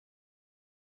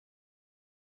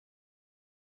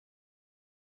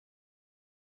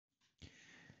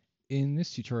In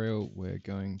this tutorial, we're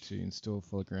going to install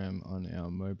Fologram on our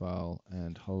mobile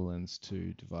and HoloLens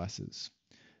 2 devices.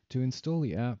 To install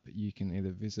the app, you can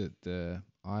either visit the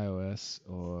iOS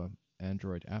or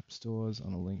Android app stores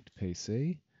on a linked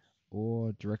PC,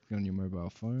 or directly on your mobile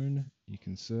phone, you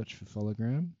can search for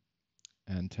Fologram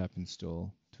and tap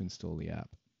Install to install the app.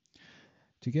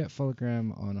 To get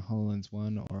Fologram on a HoloLens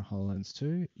 1 or HoloLens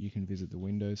 2, you can visit the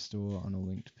Windows Store on a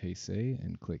linked PC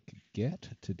and click Get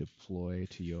to deploy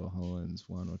to your HoloLens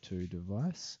 1 or 2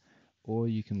 device, or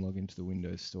you can log into the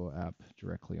Windows Store app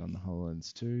directly on the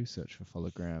HoloLens 2, search for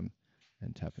Fologram,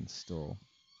 and tap Install.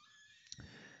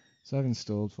 So I've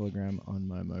installed Fologram on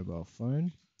my mobile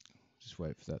phone. Just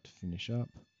wait for that to finish up.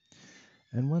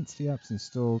 And once the app's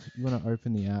installed, you want to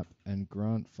open the app and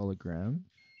grant Fologram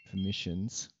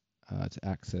permissions to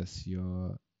access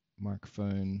your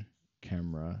microphone,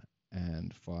 camera,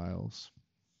 and files.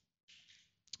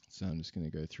 So I'm just going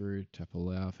to go through, tap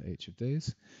allow for each of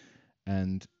these.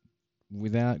 And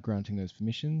without granting those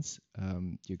permissions,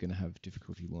 you're going to have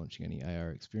difficulty launching any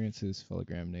AR experiences.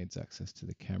 Fologram needs access to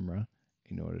the camera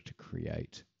in order to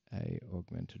create a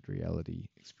augmented reality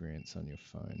experience on your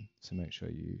phone. So make sure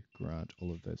you grant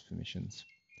all of those permissions,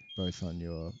 both on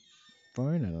your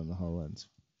phone and on the HoloLens.